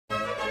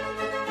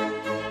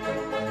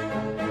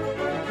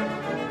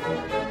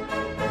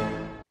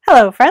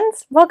Hello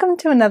friends, welcome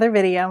to another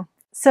video.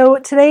 So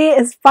today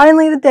is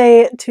finally the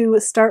day to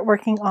start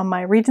working on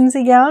my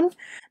Regency gown.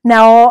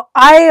 Now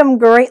I am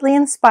greatly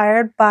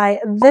inspired by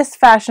this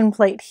fashion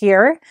plate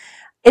here.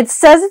 It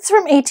says it's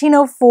from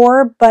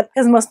 1804, but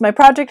as most of my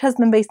project has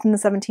been based in the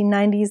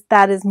 1790s,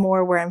 that is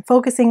more where I'm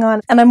focusing on,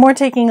 and I'm more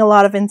taking a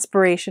lot of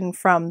inspiration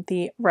from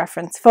the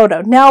reference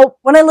photo. Now,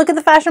 when I look at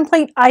the fashion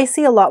plate, I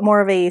see a lot more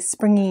of a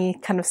springy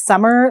kind of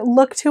summer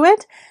look to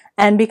it,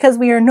 and because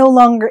we are no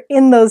longer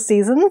in those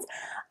seasons,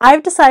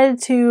 I've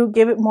decided to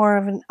give it more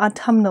of an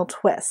autumnal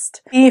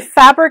twist. The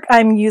fabric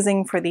I'm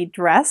using for the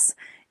dress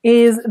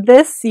is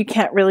this. You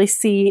can't really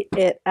see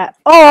it at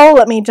all.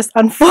 Let me just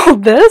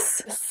unfold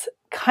this. It's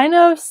kind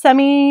of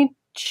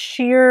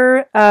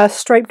semi-sheer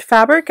striped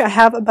fabric. I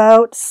have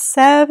about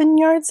 7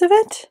 yards of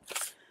it.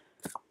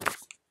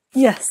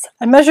 Yes,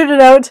 I measured it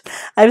out.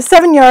 I have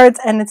 7 yards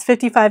and it's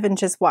 55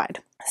 inches wide.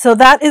 So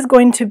that is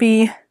going to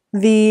be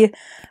the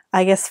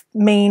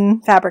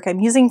main fabric I'm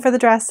using for the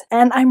dress,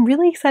 and I'm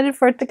really excited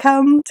for it to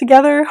come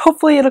together.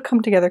 Hopefully it'll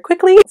come together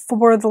quickly.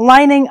 For the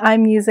lining,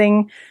 I'm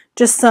using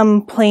just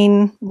some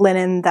plain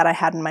linen that I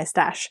had in my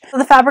stash. So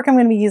the fabric I'm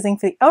going to be using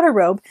for the outer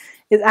robe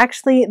is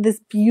actually this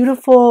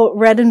beautiful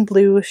red and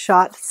blue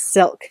shot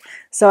silk.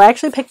 So I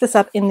actually picked this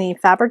up in the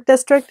fabric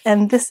district,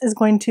 and this is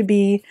going to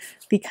be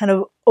the kind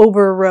of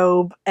over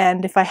robe,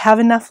 and if I have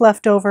enough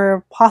left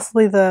over,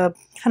 possibly the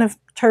kind of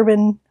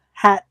turban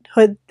hat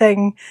hood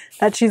thing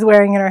that she's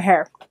wearing in her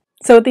hair.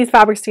 So with these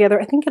fabrics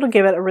together, I think it'll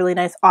give it a really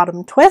nice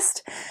autumn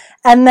twist.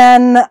 And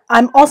then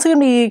I'm also going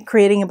to be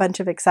creating a bunch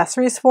of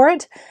accessories for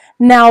it.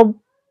 Now,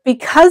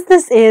 because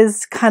this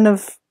is kind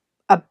of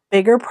a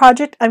bigger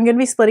project, I'm going to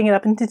be splitting it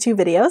up into 2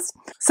 videos.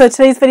 So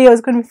today's video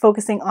is going to be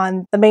focusing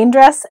on the main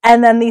dress,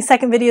 and then the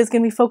second video is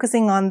going to be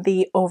focusing on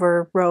the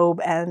over robe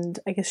and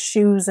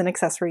shoes and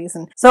accessories.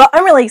 And so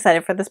I'm really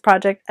excited for this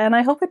project, and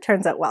I hope it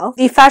turns out well.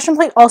 The fashion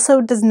plate also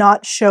does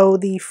not show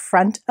the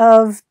front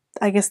of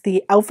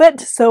the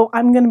outfit, so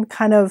I'm going to be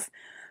kind of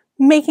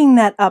making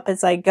that up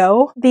as I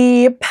go.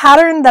 The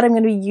pattern that I'm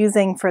going to be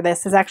using for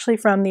this is actually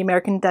from the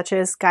American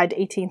Duchess Guide to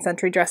 18th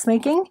Century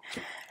Dressmaking.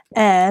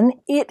 And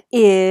it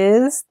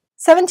is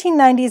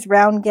 1790s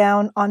round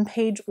gown on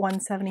page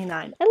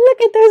 179. And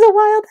look at, there's a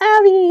wild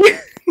Abby!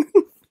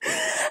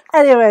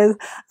 Anyways,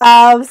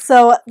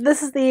 so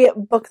this is the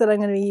book that I'm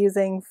going to be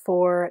using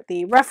for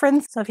the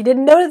reference. So if you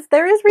didn't notice,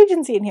 there is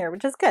Regency in here,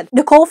 which is good.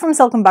 Nicole from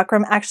Silk and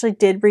Buckram actually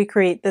did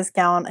recreate this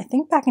gown, I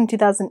think back in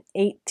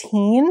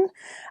 2018.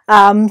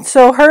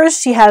 So hers,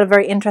 she had a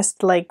very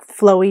interesting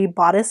flowy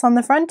bodice on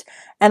the front,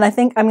 and I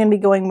think I'm going to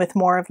be going with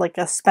more of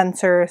a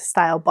Spencer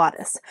style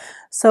bodice.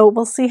 So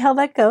we'll see how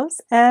that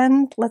goes,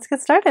 and let's get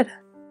started.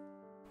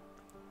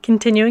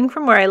 Continuing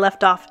from where I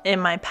left off in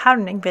my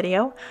patterning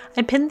video,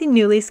 I pinned the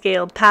newly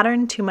scaled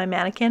pattern to my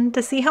mannequin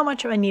to see how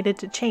much I needed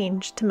to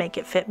change to make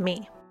it fit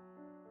me.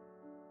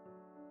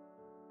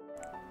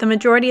 The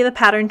majority of the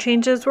pattern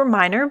changes were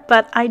minor,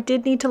 but I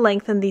did need to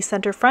lengthen the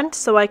center front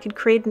so I could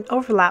create an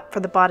overlap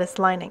for the bodice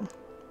lining.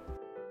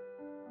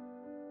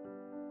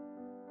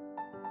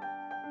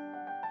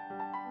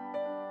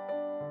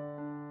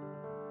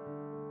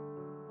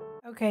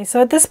 Okay,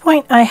 so at this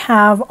point I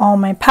have all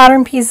my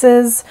pattern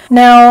pieces.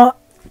 Now,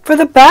 for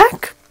the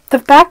back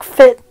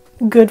fit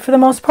good for the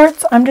most part,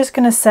 so I'm just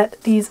going to set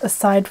these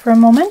aside for a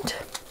moment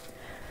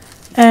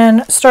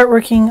and start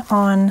working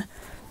on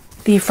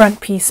the front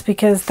piece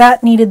because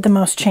that needed the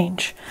most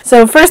change.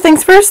 So first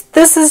things first,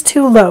 this is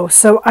too low,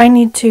 so I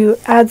need to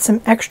add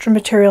some extra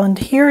material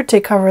into here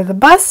to cover the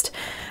bust,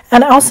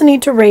 and I also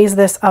need to raise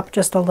this up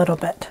just a little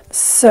bit.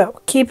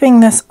 So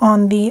keeping this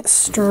on the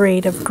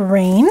straight of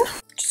grain,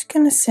 just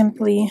going to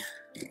simply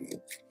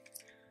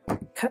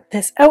cut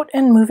this out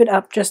and move it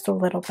up just a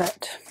little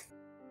bit.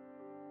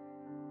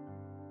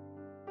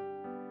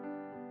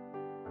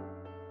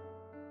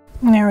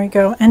 There we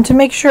go. And to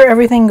make sure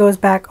everything goes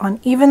back on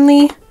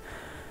evenly,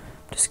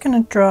 I'm just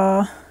going to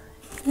draw a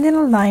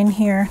little line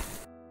here.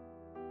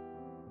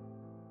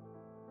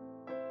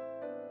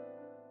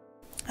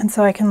 And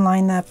so I can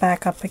line that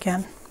back up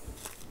again.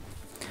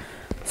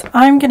 So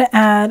I'm going to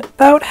add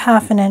about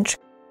 1/2 inch.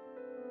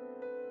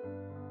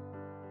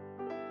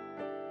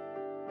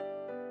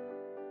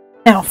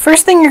 Now,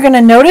 first thing you're going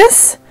to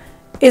notice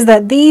is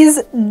that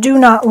these do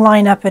not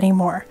line up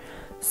anymore.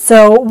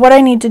 So what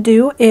I need to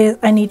do is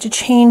I need to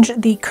change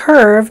the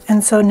curve,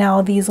 and so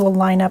now these will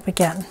line up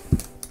again.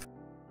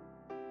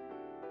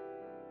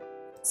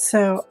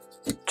 So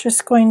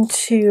just going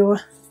to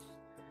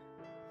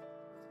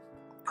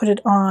put it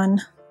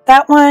on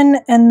that one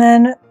and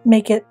then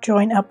make it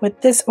join up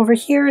with this over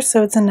here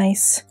so it's a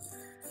nice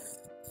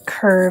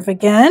curve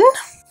again.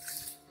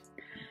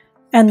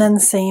 And then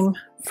same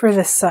for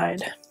this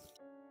side.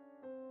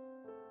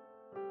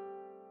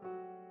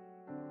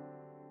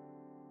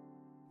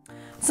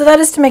 So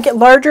that is to make it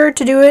larger.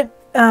 To do it,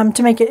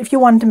 if you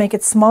wanted to make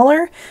it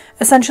smaller,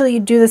 essentially you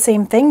do the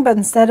same thing, but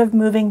instead of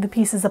moving the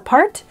pieces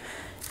apart,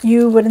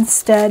 you would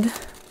instead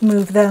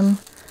move them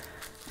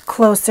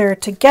closer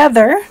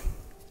together,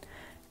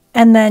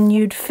 and then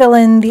you'd fill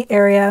in the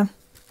area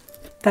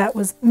that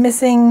was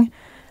missing,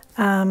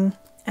 and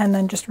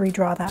then just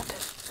redraw that.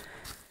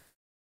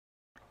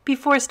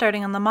 Before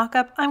starting on the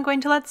mock-up, I'm going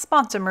to let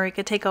sponsor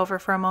Marika take over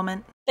for a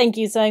moment. Thank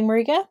you, Sewing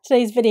Marika.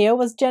 Today's video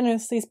was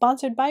generously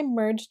sponsored by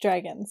Merge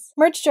Dragons.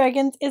 Merge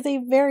Dragons is a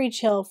very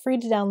chill,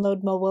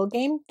 free-to-download mobile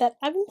game that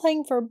I've been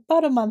playing for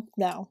about a month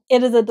now.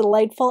 It is a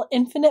delightful,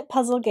 infinite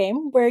puzzle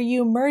game where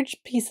you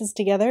merge pieces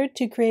together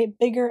to create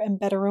bigger and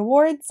better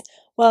rewards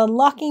while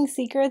unlocking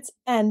secrets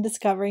and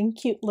discovering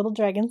cute little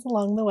dragons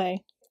along the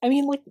way. I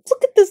mean, like,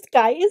 look at this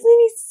guy. Isn't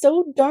he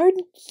so darn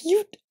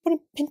cute? I want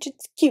to pinch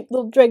its cute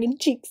little dragon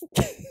cheeks.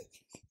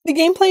 The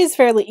gameplay is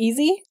fairly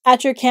easy.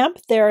 At your camp,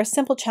 there are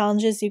simple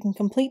challenges you can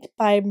complete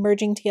by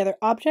merging together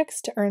objects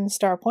to earn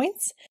star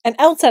points. And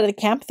outside of the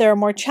camp, there are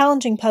more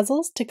challenging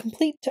puzzles to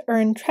complete to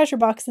earn treasure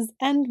boxes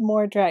and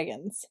more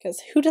dragons.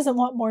 Because who doesn't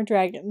want more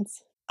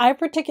dragons? I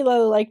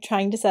particularly like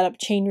trying to set up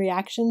chain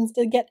reactions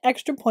to get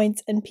extra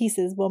points and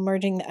pieces while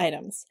merging the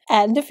items.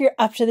 And if you're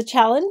up to the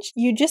challenge,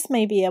 you just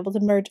may be able to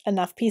merge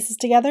enough pieces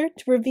together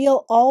to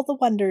reveal all the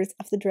wonders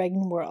of the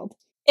dragon world.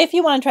 If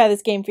you want to try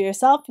this game for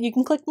yourself, you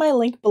can click my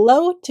link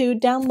below to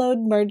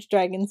download Merge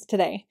Dragons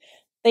today.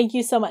 Thank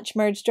you so much,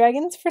 Merge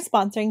Dragons, for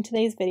sponsoring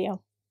today's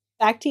video.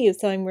 Back to you,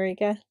 Sewing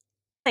Marika.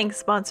 Thanks,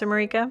 sponsor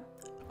Marika.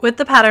 With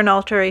the pattern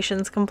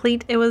alterations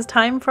complete, it was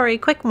time for a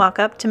quick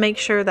mock-up to make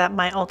sure that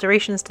my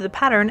alterations to the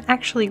pattern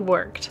actually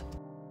worked.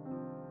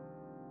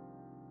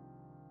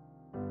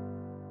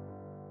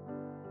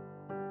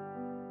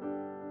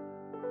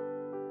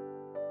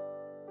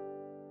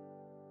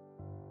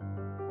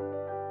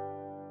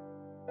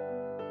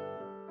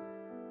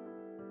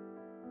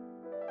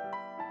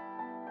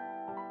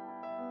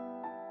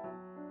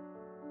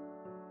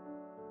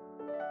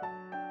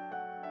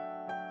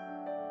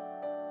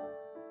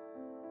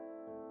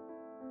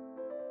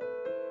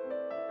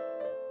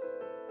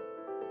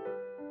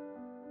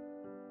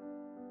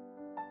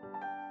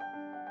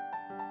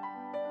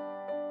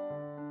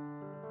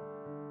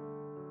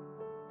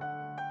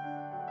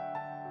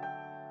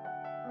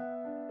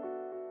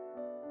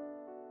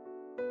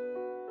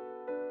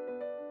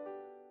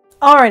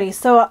 Alrighty,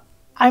 so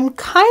I'm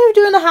kind of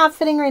doing a half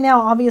fitting right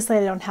now. Obviously,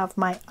 I don't have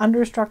my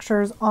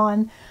understructures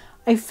on.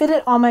 I fit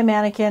it on my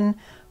mannequin,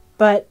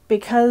 but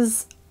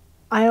because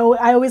I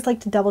always like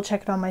to double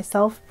check it on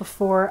myself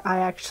before I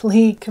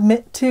actually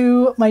commit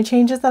to my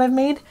changes that I've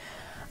made.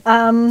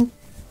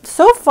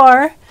 So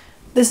far,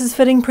 this is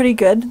fitting pretty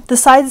good. The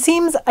side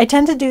seams, I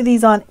tend to do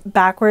these on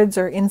backwards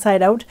or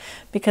inside out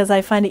because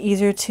I find it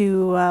easier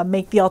to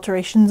make the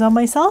alterations on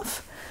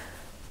myself.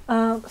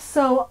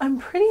 So I'm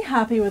pretty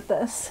happy with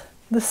this.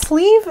 The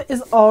sleeve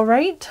is all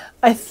right.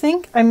 I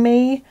think I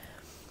may,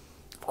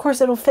 of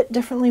course it'll fit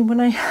differently when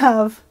I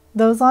have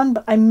those on,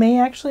 but I may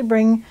actually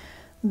bring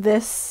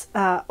this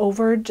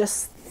over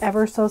just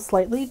ever so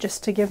slightly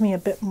just to give me a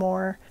bit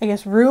more, I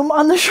guess, room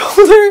on the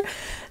shoulder.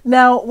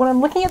 Now, when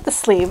I'm looking at the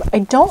sleeve, I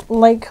don't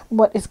like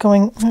what is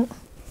going,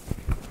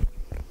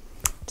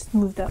 just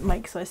move that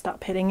mic so I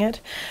stop hitting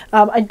it.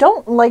 I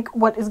don't like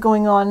what is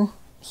going on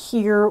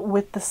here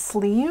with the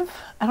sleeve.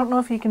 I don't know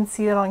if you can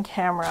see it on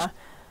camera,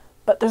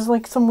 but there's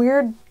like some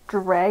weird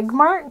drag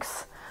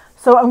marks.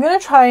 So I'm going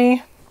to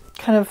try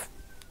kind of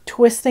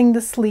twisting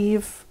the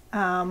sleeve,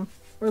 or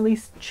at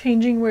least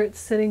changing where it's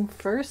sitting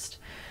first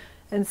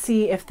and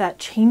see if that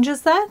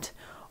changes that.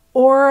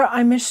 Or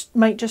I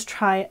might just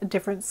try a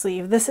different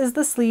sleeve. This is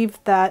the sleeve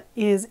that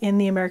is in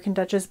the American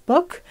Duchess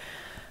book.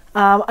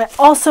 I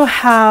also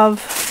have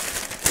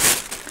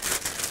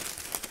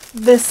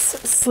this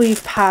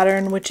sleeve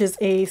pattern, which is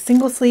a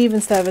single sleeve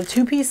instead of a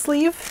two-piece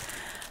sleeve.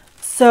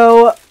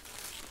 So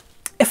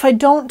if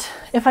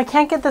I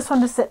can't get this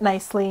one to sit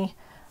nicely,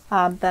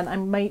 then I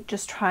might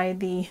just try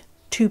the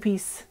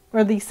two-piece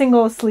or the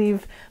single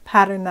sleeve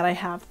pattern that I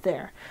have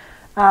there.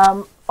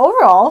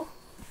 Overall,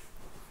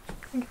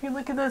 if you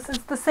look at this, it's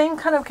the same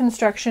kind of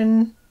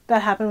construction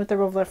that happened with the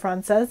Rovler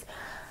Francaise,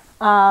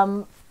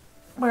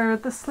 where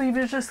the sleeve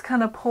is just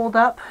kind of pulled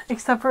up,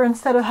 except for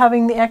instead of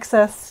having the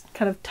excess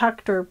kind of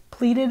tucked or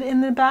pleated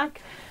in the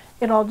back,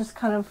 it all just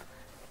kind of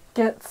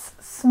gets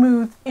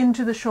smooth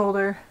into the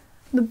shoulder.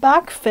 The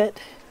back fit,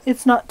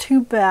 it's not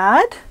too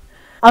bad.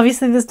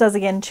 Obviously this does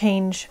again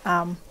change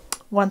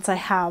once I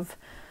have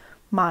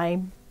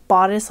my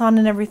bodice on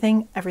and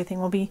everything. Everything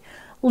will be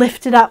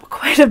lifted up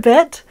quite a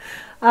bit.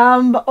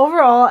 But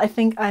overall, I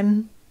think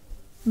I'm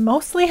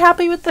mostly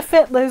happy with the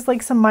fit. There's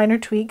like some minor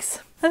tweaks.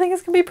 I think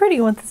it's gonna be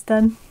pretty once it's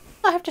done.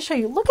 I have to show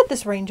you, look at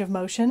this range of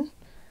motion.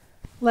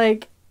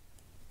 Like,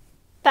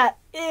 that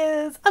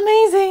is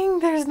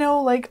amazing. There's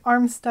no like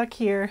arm stuck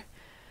here.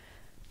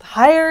 The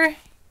higher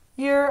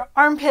your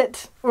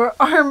armpit or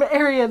arm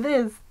area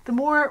is, the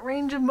more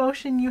range of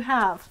motion you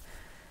have,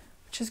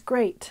 which is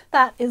great.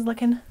 That is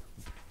looking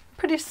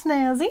pretty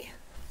snazzy.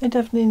 I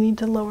definitely need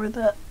to lower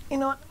that. You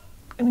know what?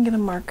 I'm gonna get a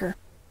marker.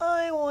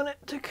 I want it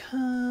to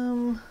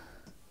come.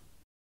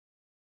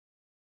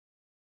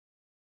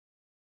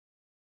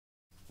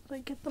 Did I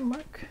get the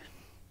mark?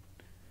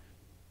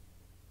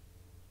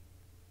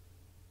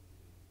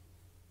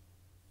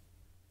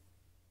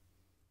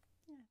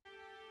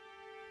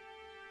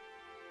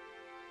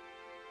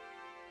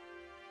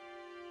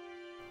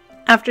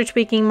 After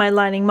tweaking my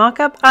lining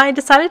mock-up, I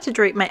decided to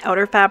drape my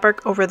outer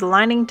fabric over the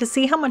lining to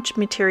see how much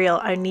material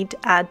I need to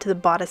add to the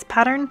bodice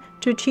pattern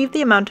to achieve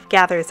the amount of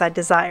gathers I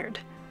desired.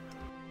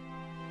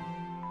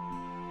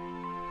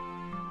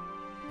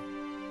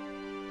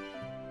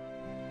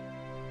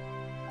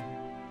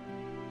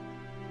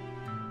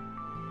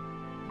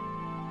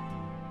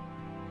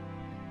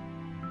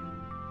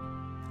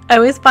 I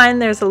always find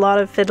there's a lot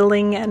of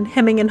fiddling and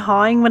hemming and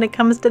hawing when it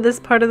comes to this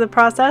part of the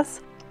process,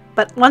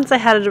 but once I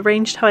had it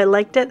arranged how I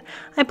liked it,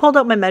 I pulled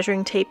out my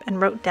measuring tape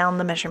and wrote down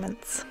the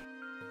measurements.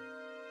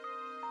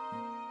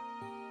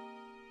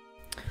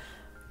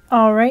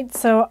 Alright,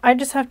 so I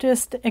just have to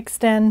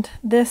extend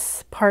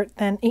this part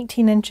then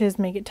 18 inches,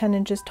 make it 10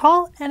 inches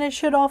tall, and it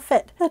should all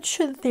fit. That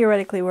should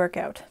theoretically work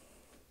out.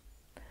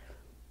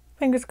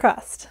 Fingers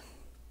crossed.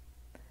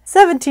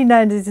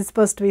 1790s is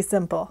supposed to be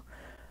simple.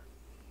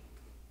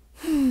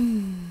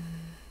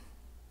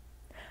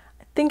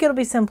 I think it'll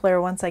be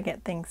simpler once I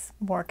get things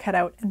more cut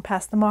out and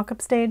past the mock-up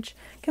stage.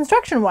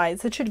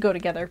 Construction-wise, it should go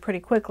together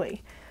pretty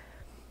quickly.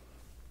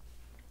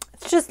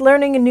 It's just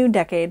learning a new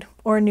decade,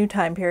 or a new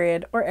time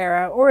period, or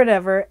era, or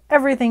whatever.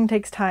 Everything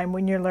takes time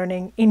when you're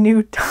learning a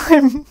new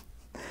time.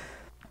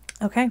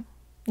 Okay,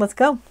 let's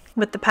go.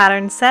 With the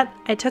pattern set,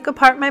 I took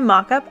apart my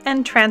mock-up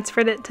and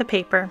transferred it to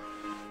paper.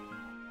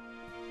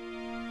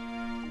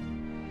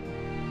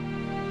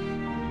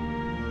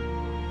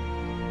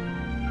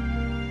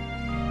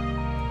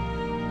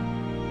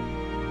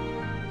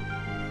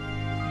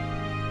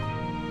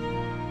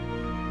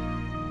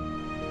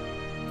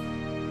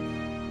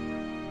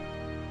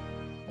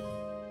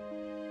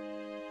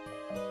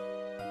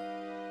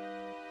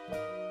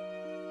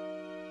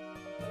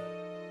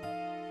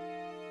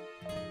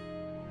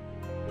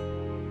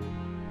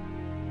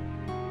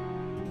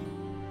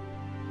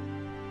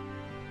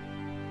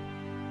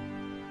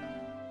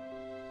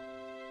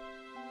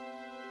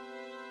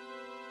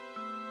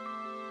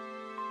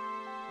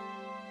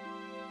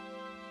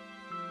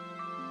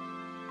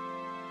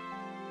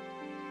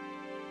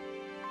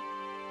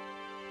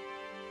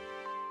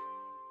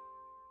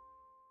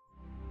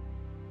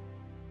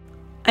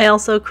 I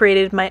also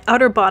created my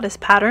outer bodice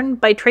pattern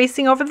by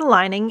tracing over the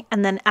lining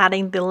and then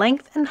adding the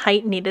length and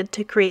height needed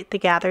to create the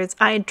gathers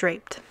I had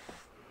draped.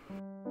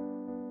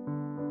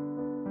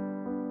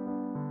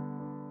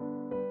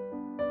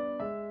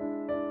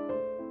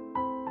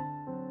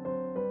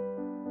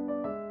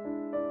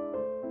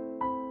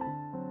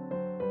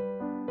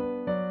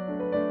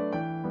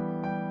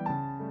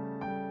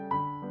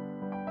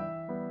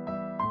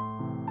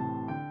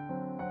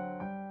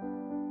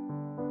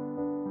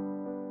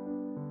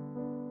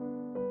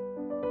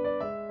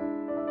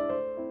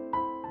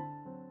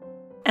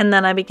 And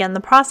then I began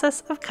the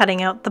process of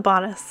cutting out the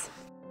bodice.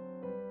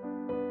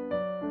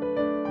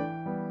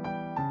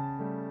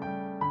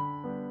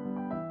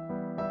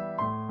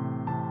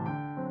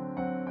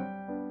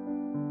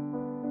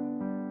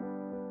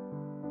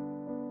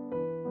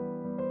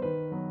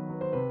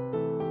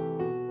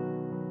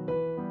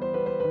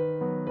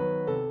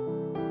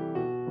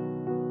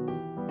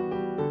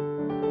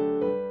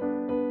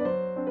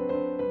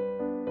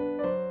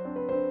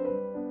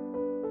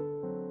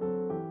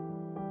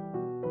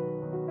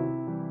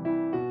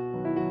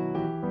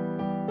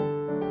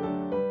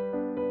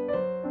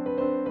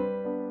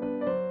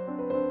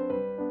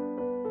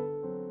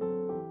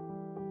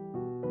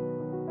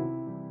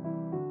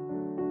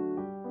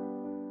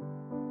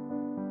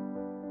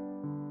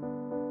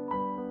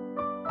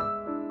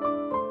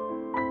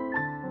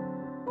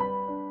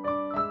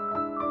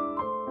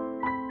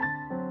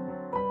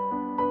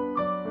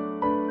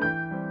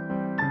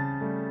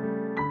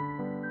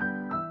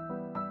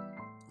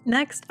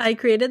 Next, I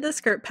created the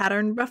skirt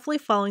pattern roughly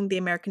following the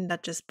American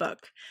Duchess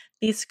book.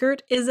 The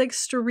skirt is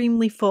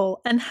extremely full,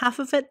 and half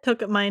of it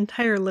took up my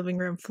entire living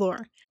room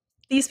floor.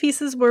 These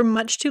pieces were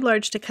much too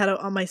large to cut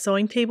out on my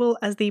sewing table,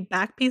 as the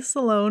back piece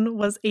alone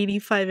was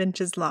 85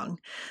 inches long,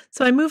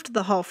 so I moved to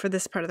the hall for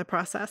this part of the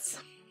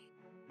process.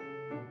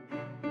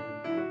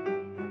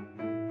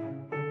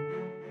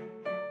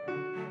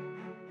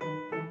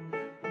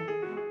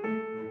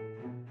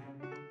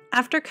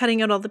 After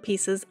cutting out all the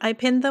pieces, I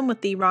pinned them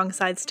with the wrong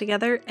sides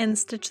together and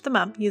stitched them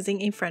up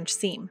using a French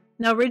seam.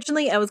 Now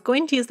originally I was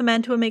going to use the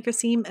mantua maker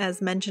seam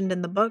as mentioned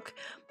in the book,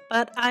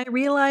 but I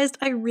realized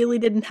I really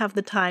didn't have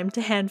the time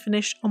to hand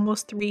finish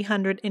almost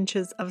 300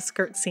 inches of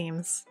skirt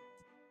seams.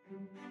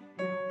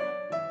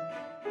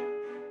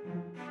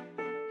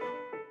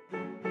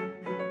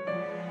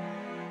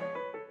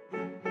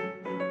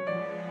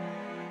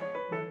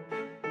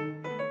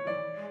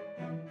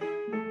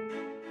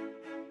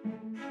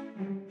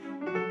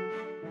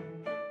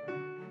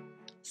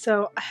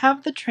 So I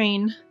have the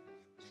train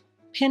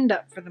pinned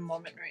up for the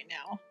moment right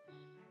now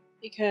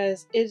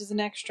because it is an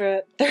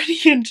extra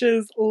 30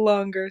 inches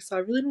longer, so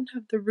I really don't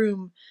have the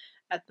room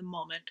at the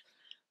moment.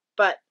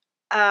 But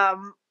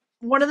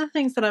one of the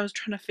things that I was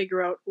trying to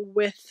figure out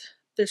with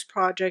this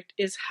project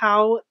is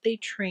how they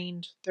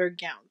trained their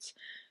gowns,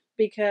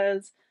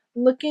 because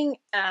looking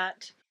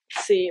at,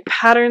 let's see,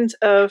 patterns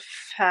of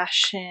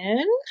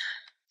fashion,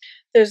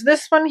 There's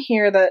this one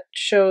here that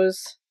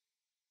shows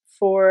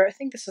for, I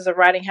think this is a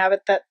riding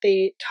habit, that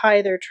they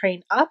tie their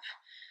train up.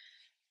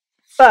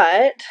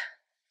 But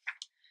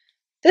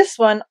this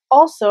one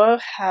also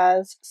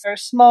has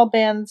small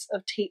bands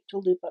of tape to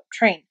loop up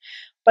train.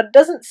 But it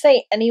doesn't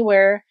say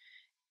anywhere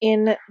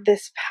in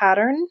this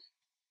pattern,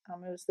 it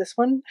was this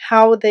one,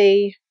 how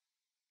they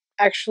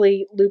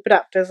actually loop it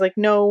up. There's like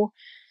no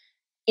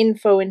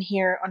info in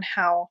here on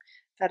how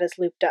that is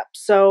looped up.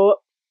 So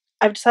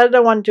I've decided I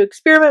wanted to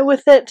experiment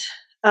with it.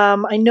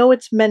 I know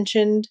it's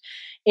mentioned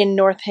in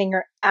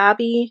Northanger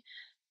Abbey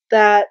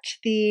that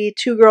the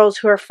two girls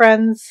who are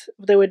friends,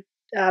 they would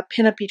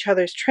pin up each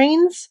other's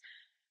trains,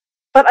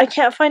 but I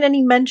can't find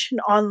any mention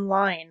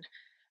online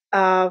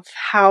of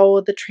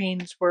how the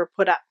trains were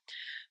put up.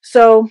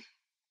 So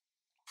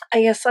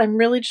I guess I'm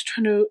really just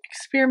trying to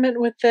experiment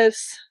with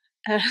this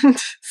and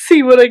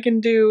see what I can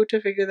do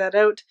to figure that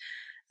out.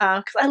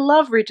 Because I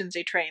love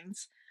Regency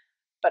trains,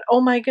 but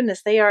oh my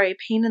goodness, they are a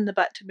pain in the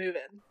butt to move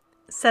in.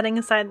 Setting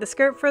aside the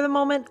skirt for the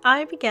moment,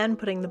 I began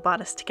putting the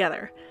bodice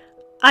together.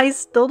 I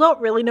still don't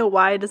really know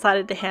why I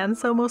decided to hand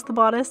sew most of the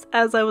bodice,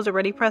 as I was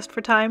already pressed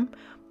for time,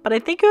 but I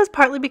think it was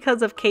partly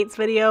because of Cait's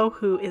video,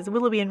 who is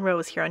Willoughby and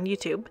Rose here on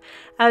YouTube,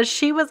 as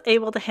she was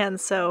able to hand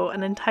sew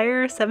an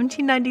entire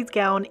 1790s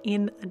gown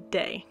in a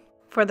day.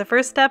 For the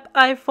first step,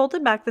 I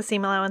folded back the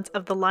seam allowance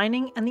of the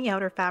lining and the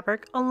outer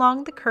fabric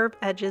along the curved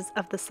edges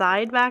of the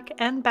side, back,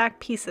 and back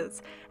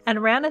pieces,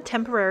 and ran a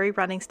temporary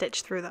running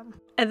stitch through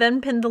them. I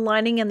then pinned the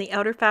lining and the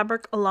outer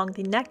fabric along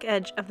the neck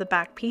edge of the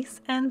back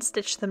piece and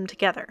stitched them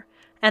together,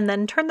 and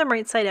then turned them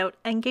right side out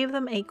and gave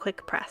them a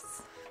quick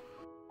press.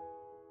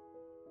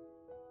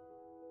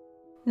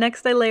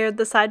 Next, I layered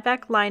the side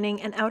back lining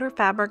and outer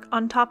fabric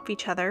on top of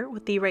each other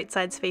with the right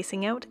sides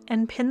facing out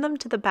and pinned them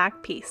to the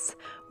back piece,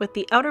 with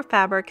the outer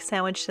fabric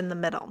sandwiched in the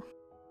middle.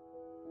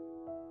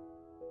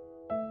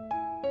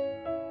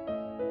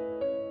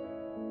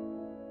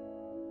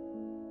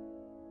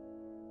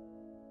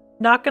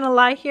 Not gonna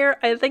lie here,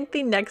 I think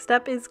the next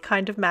step is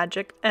kind of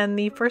magic, and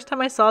the first time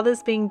I saw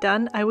this being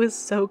done, I was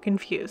so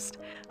confused.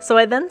 So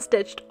I then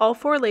stitched all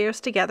 4 layers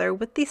together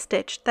with the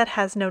stitch that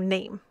has no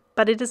name,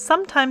 but it is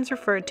sometimes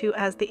referred to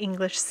as the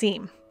English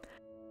seam.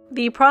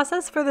 The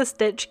process for the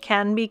stitch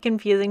can be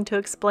confusing to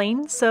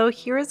explain, so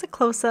here is a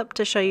close-up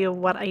to show you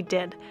what I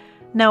did.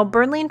 Now,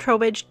 Burnley and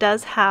Trowbridge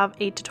does have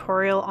a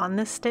tutorial on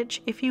this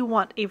stitch if you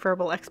want a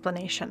verbal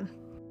explanation.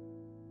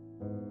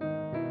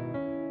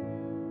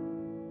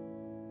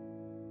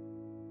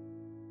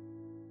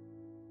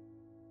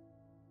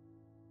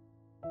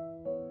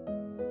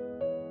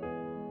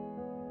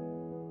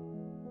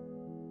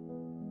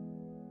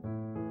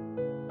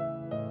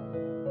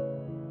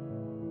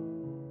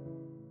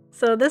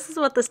 So this is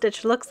what the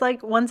stitch looks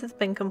like once it's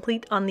been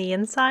complete on the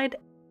inside,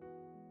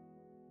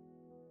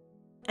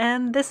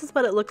 and this is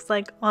what it looks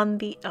like on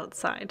the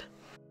outside.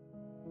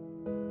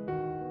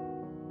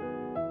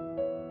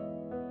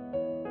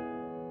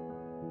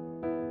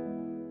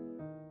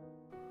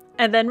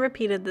 I then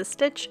repeated the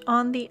stitch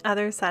on the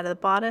other side of the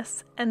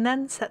bodice, and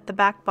then set the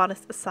back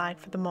bodice aside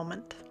for the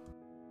moment.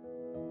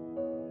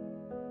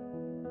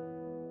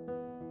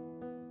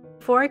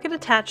 Before I could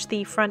attach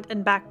the front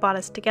and back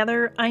bodice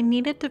together, I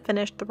needed to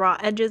finish the raw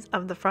edges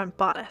of the front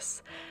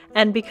bodice.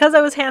 And because I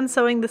was hand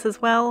sewing this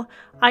as well,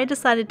 I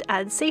decided to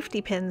add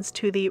safety pins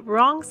to the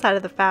wrong side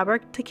of the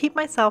fabric to keep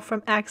myself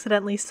from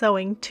accidentally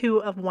sewing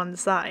 2 of one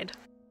side.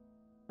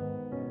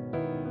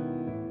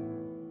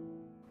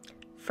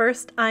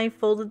 First, I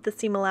folded the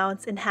seam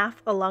allowance in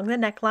half along the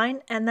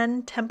neckline and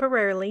then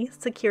temporarily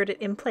secured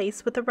it in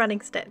place with a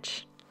running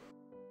stitch.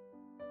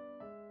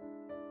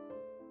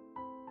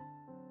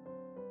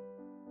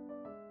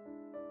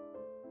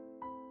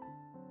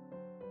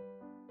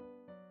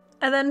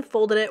 I then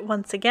folded it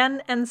once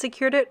again and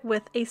secured it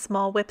with a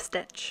small whip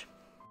stitch.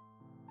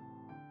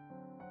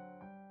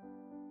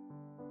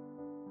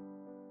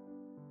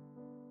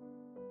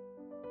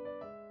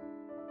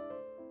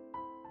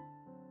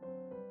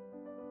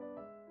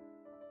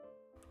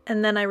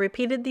 And then I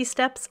repeated these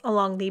steps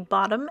along the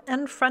bottom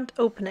and front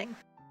opening.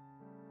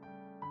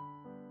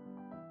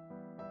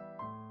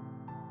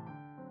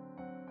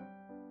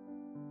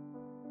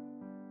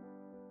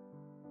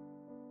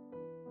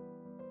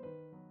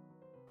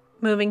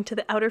 Moving to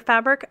the outer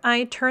fabric,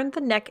 I turned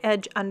the neck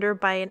edge under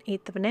by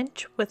 1/8 of an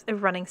inch with a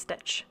running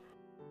stitch.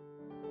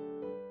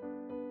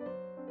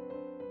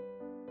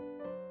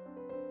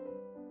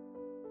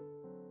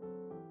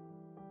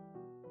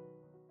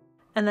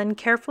 And then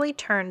carefully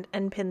turned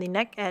and pinned the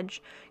neck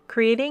edge,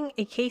 creating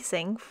a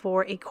casing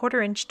for a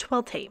 1/4 inch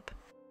twill tape.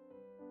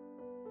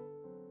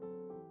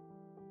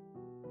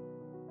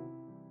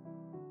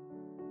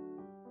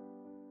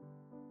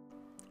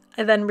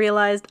 I then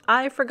realized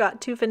I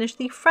forgot to finish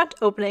the front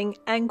opening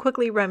and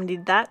quickly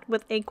remedied that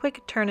with a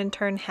quick turn and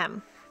turn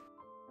hem.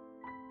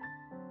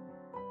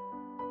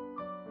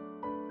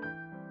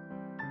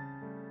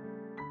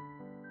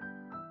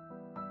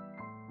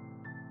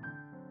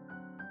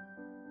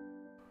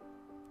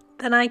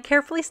 Then I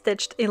carefully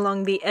stitched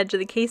along the edge of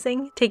the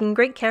casing, taking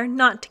great care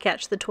not to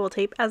catch the twill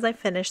tape as I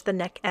finished the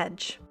neck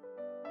edge.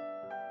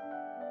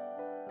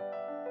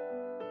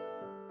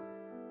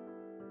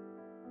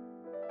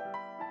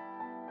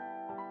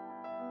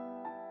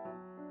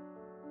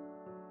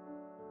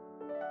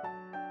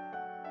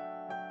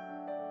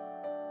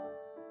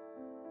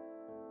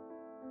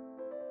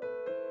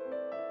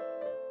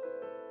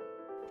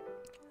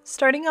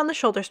 Starting on the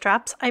shoulder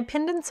straps, I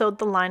pinned and sewed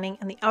the lining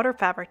and the outer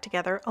fabric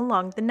together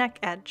along the neck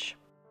edge.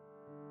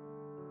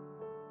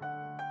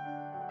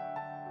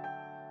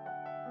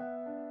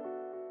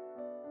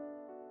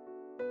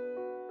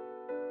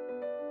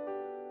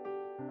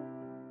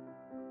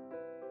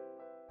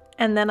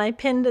 And then I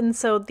pinned and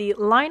sewed the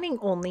lining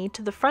only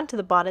to the front of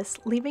the bodice,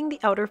 leaving the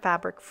outer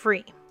fabric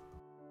free.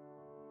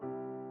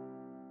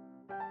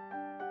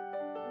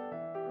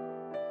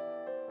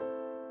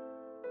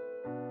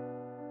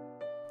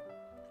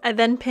 I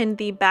then pinned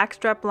the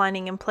backstrap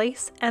lining in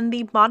place, and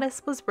the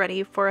bodice was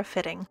ready for a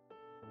fitting.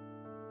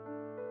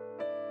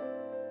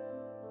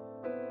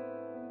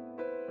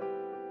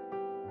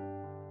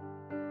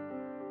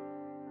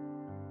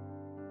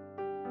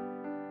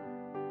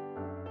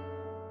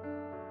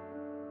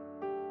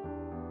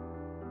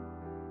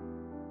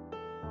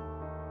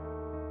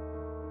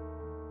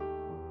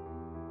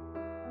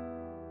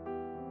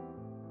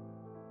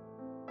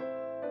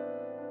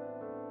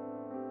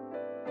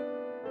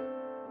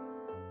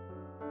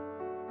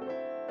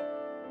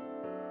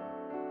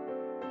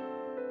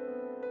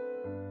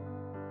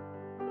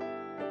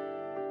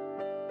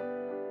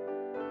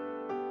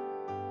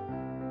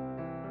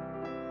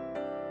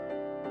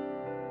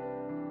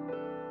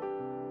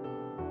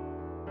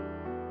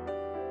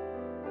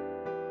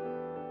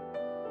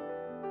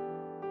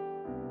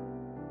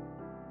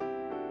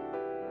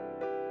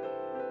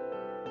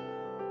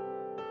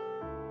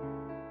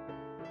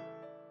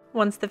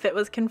 Once the fit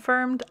was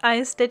confirmed,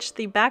 I stitched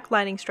the back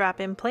lining strap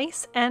in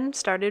place and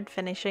started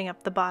finishing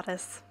up the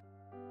bodice.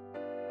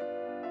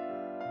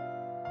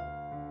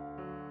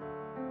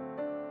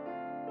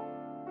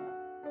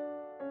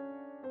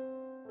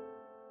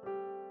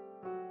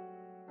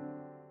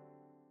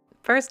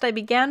 First, I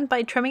began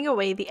by trimming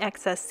away the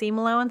excess seam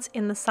allowance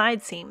in the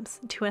side seams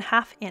to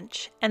 1/2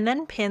 inch, and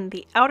then pinned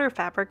the outer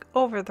fabric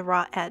over the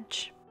raw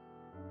edge.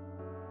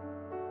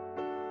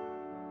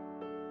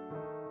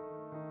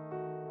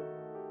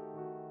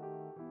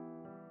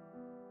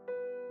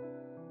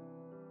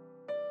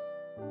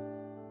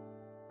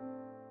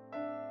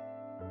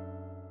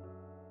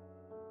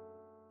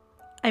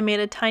 I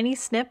made a tiny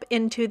snip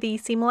into the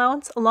seam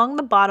allowance along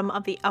the bottom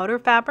of the outer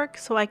fabric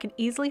so I could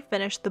easily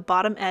finish the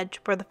bottom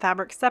edge where the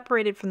fabric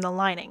separated from the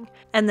lining,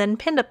 and then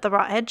pinned up the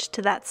raw edge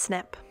to that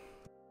snip.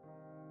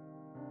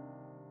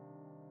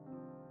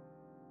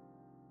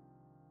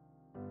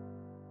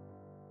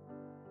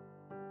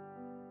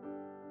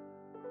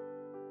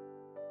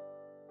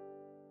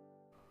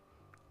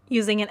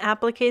 Using an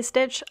applique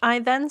stitch, I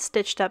then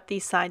stitched up the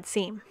side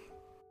seam.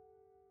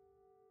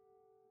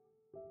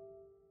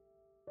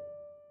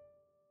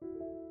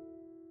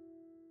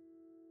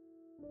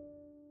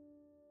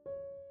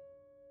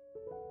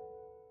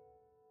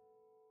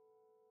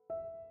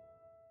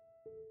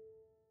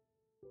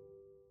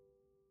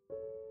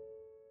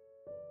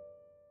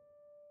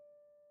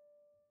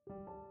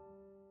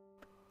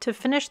 To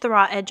finish the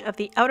raw edge of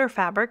the outer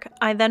fabric,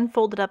 I then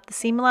folded up the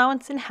seam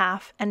allowance in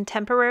half and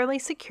temporarily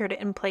secured it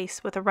in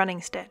place with a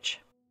running stitch.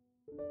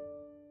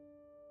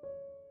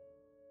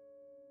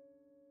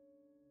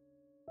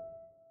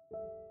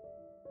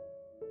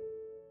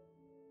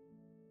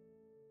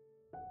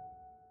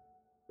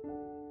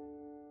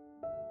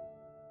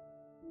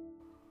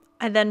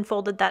 I then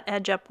folded that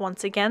edge up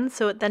once again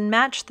so it then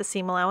matched the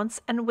seam allowance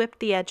and whipped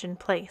the edge in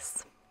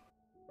place.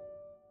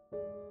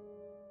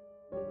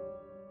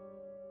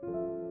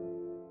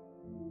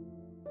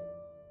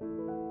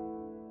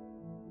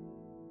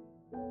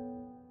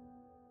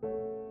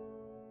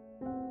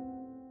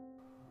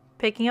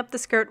 Picking up the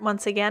skirt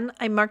once again,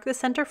 I marked the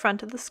center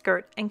front of the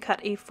skirt and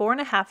cut a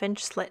 4.5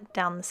 inch slit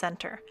down the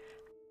center.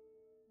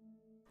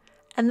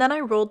 And then I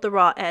rolled the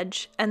raw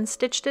edge and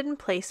stitched it in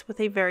place with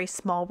a very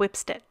small whip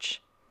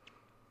stitch.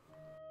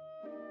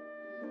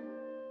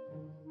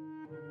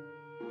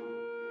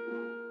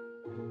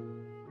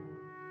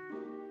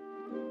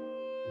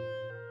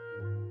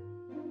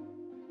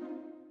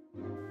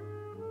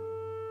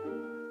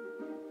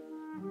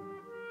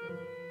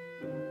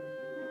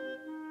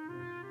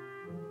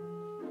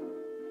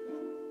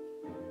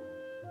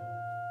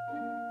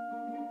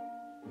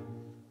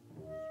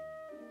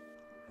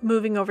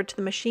 Moving over to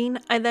the machine,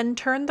 I then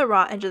turned the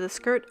raw edge of the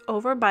skirt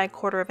over by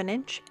 1/4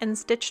 inch and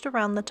stitched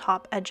around the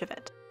top edge of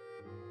it.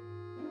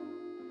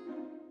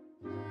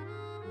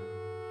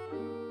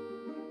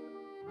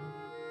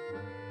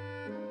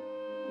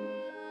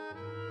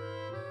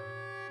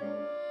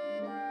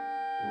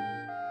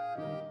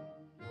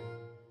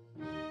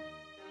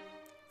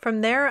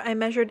 From there, I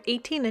measured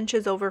 18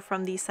 inches over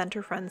from the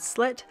center front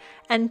slit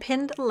and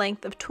pinned a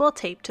length of twill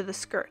tape to the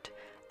skirt,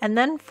 and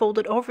then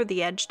folded over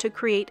the edge to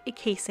create a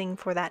casing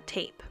for that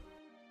tape.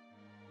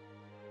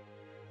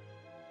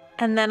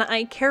 And then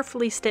I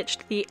carefully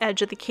stitched the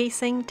edge of the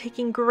casing,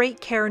 taking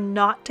great care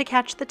not to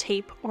catch the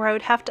tape or I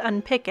would have to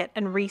unpick it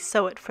and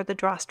re-sew it for the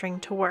drawstring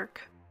to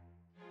work.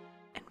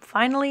 And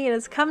finally it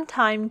has come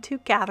time to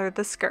gather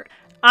the skirt.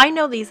 I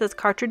know these as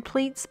cartridge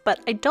pleats, but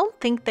I don't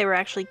think they were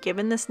actually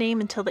given this name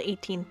until the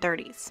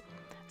 1830s.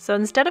 So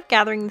instead of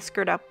gathering the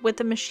skirt up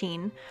with a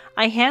machine,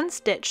 I hand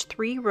stitched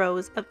 3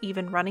 rows of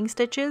even running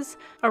stitches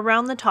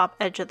around the top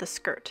edge of the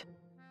skirt.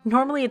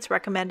 Normally it's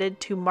recommended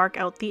to mark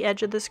out the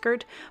edge of the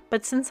skirt,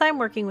 but since I'm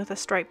working with a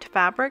striped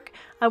fabric,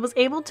 I was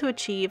able to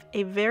achieve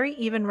a very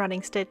even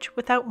running stitch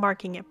without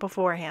marking it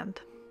beforehand.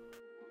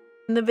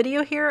 In the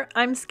video here,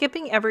 I'm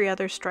skipping every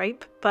other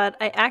stripe, but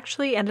I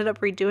actually ended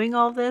up redoing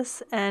all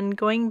this and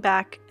going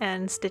back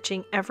and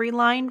stitching every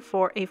line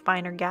for a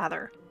finer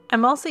gather.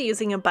 I'm also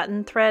using a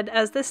button thread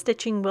as this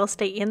stitching will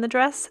stay in the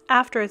dress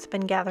after it's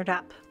been gathered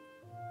up.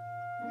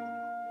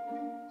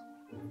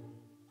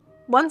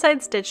 Once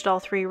I'd stitched all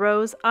 3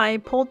 rows, I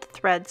pulled the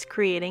threads,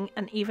 creating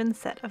an even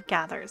set of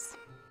gathers.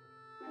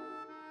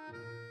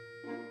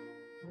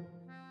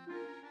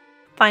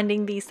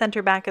 Finding the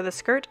center back of the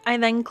skirt, I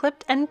then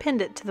clipped and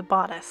pinned it to the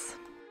bodice.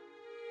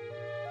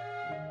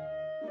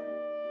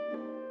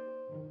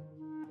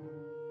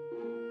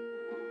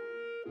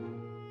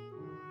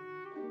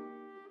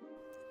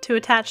 To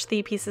attach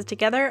the pieces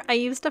together, I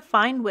used a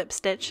fine whip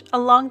stitch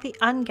along the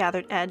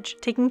ungathered edge,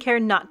 taking care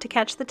not to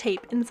catch the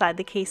tape inside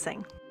the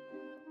casing.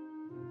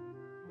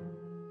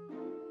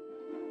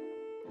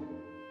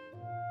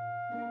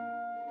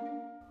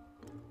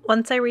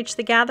 Once I reached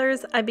the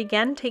gathers, I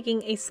began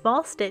taking a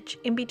small stitch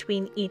in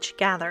between each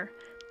gather.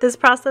 This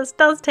process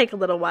does take a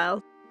little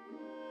while.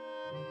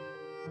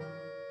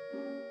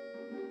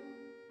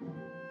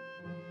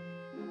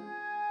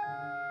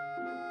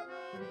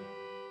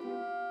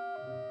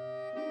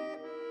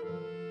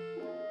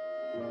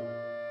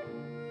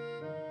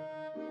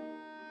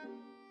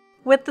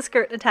 With the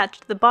skirt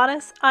attached to the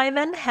bodice, I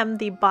then hemmed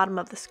the bottom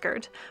of the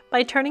skirt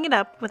by turning it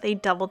up with a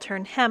double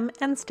turn hem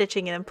and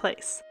stitching it in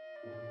place.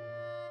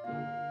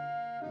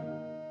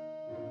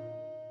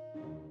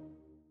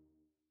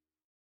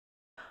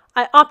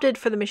 I opted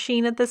for the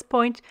machine at this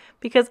point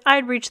because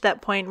I'd reached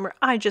that point where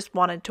I just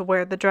wanted to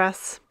wear the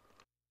dress.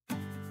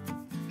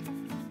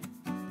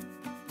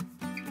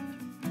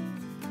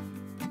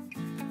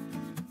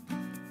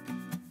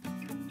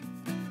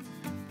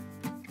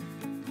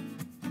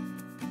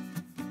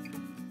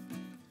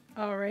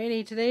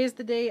 Alrighty, today is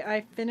the day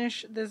I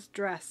finish this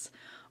dress.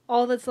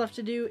 All that's left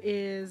to do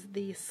is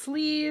the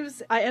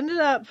sleeves. I ended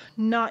up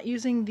not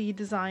using the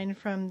design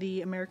from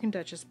the American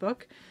Duchess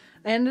book.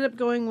 I ended up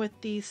going with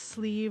the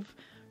sleeve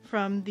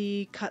from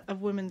the Cut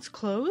of Women's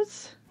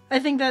Clothes. I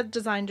think that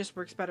design just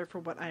works better for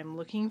what I'm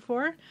looking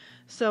for.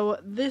 So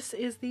this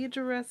is the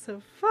dress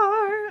so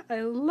far.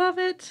 I love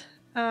it.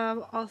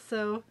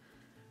 Also,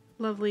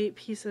 lovely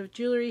piece of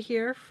jewelry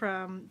here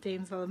from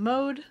Dames a la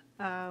Mode.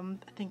 I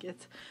think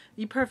it's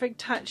the perfect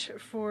touch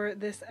for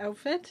this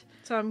outfit.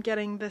 So I'm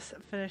getting this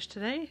finished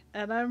today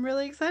and I'm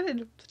really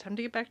excited. It's time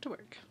to get back to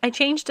work. I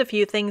changed a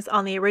few things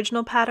on the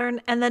original pattern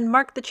and then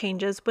marked the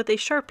changes with a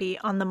Sharpie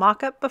on the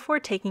mock-up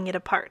before taking it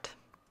apart.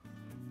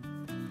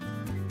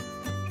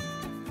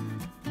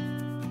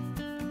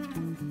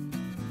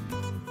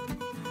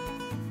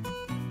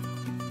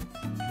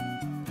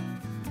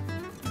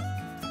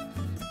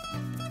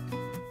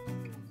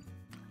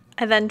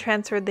 I then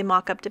transferred the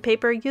mock-up to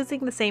paper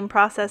using the same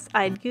process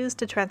I'd used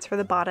to transfer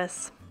the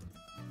bodice.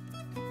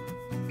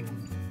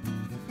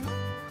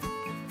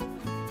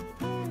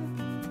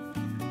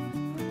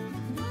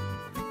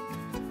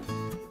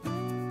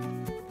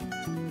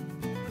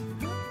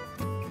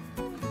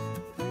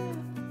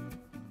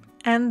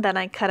 And then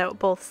I cut out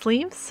both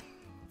sleeves.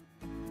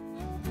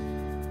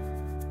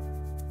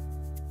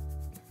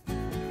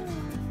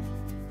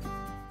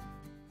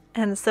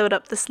 And sewed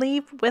up the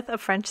sleeve with a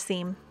French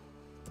seam.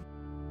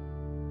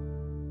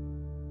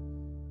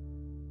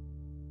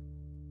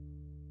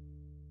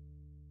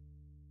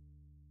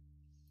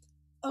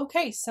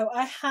 Okay, so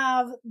I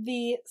have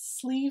the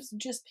sleeves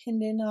just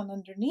pinned in on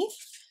underneath.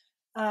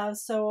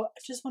 So I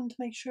just wanted to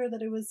make sure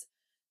that it was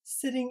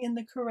sitting in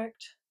the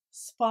correct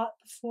spot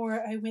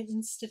before I went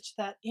and stitched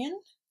that in.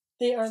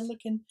 They are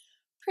looking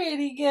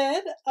pretty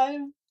good.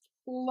 I'm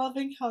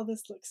loving how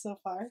this looks so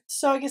far.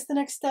 So I guess the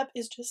next step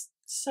is just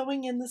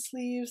sewing in the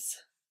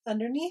sleeves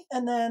underneath,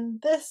 and then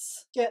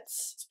this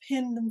gets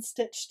pinned and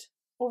stitched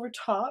over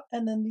top,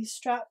 and then the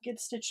strap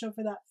gets stitched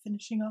over that,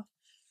 finishing off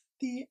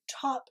the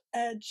top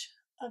edge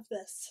of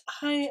this.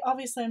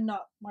 Obviously I'm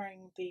not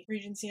wearing the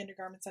Regency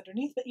undergarments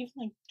underneath, but even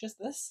like just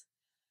this,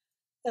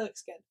 it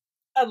looks good.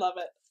 I love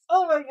it.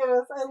 Oh my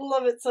goodness, I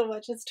love it so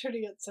much. It's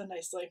turning out so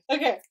nicely.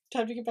 Okay,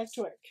 time to get back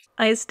to work.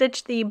 I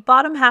stitched the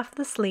bottom half of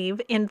the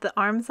sleeve into the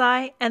arm's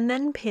eye and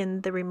then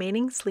pinned the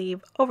remaining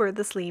sleeve over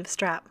the sleeve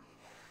strap.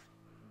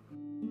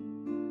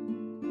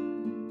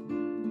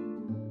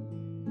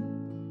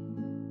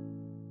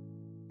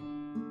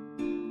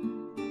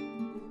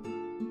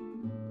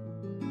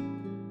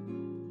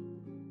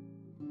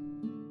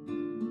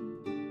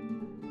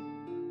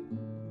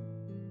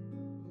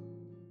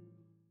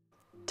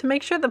 To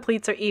make sure the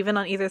pleats are even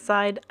on either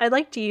side, I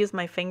like to use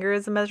my finger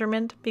as a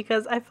measurement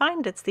because I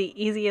find it's the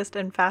easiest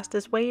and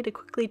fastest way to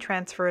quickly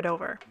transfer it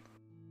over.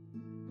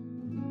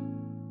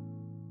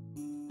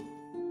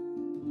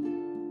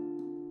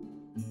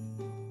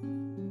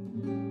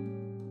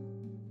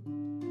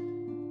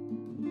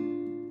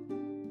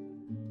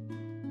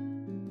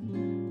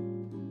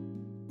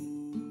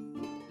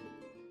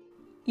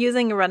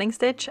 Using a running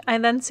stitch, I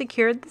then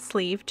secured the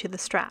sleeve to the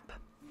strap.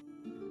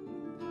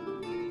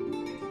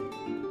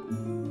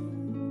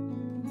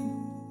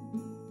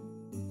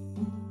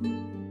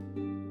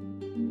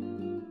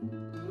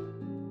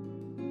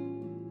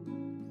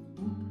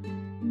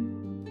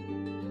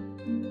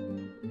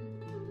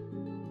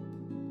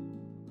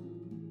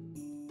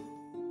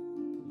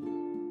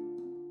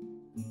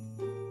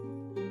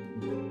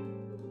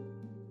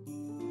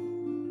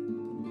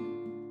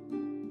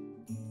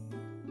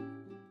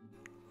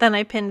 Then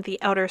I pinned the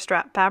outer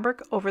strap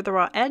fabric over the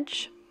raw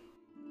edge.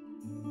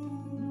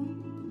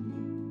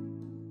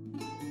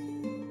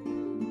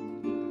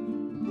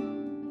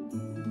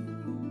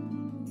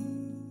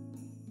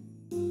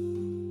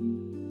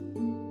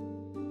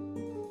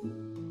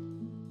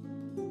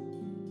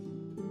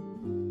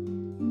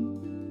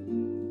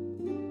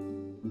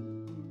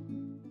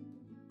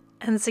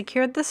 And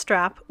secured the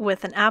strap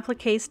with an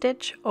applique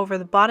stitch over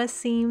the bodice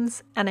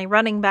seams and a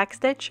running back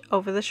stitch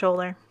over the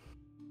shoulder.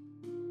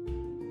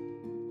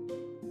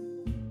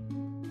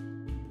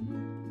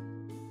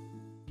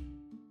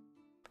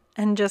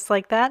 And just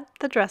like that,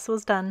 the dress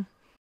was done.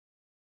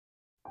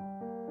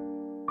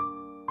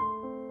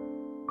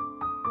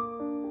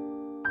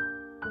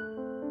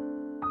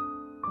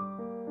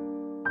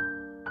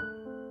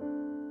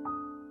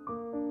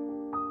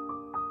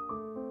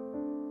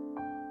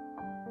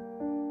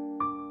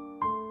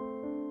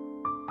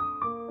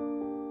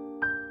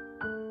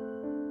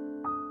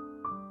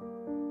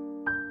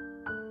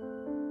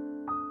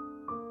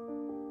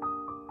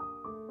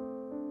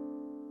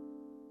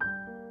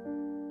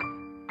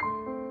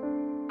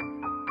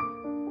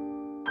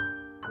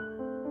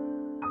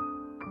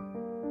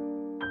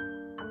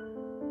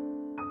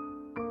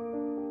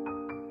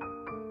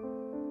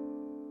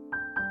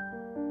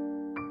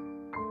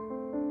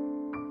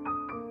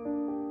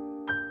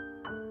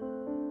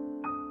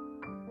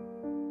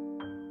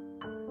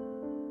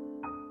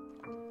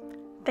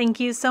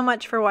 Thank you so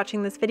much for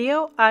watching this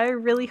video. I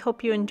really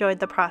hope you enjoyed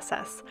the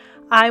process.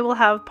 I will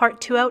have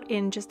part 2 out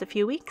in just a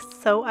few weeks,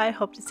 so I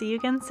hope to see you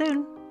again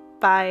soon.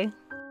 Bye!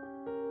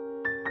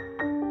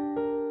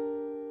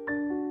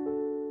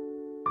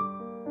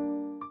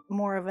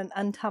 More of an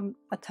autumnal.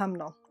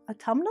 Autumnal?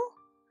 Autumnal.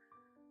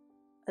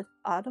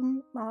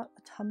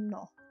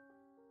 Autumnal.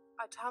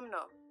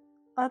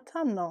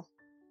 Autumnal.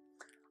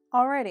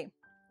 Alrighty.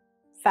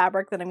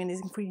 Fabric that I'm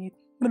using for you.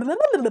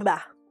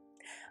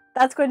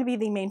 That's going to be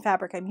the main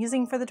fabric I'm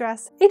using for the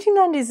dress.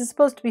 1890s is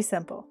supposed to be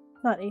simple.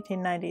 Not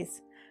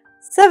 1890s.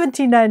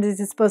 1790s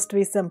is supposed to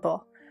be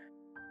simple.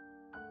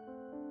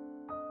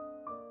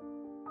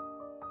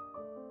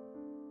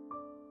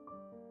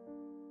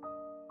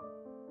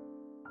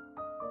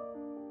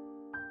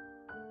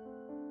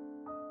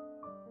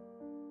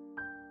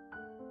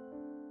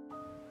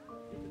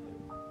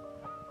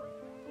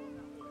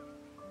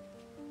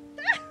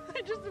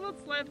 I just about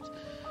slipped.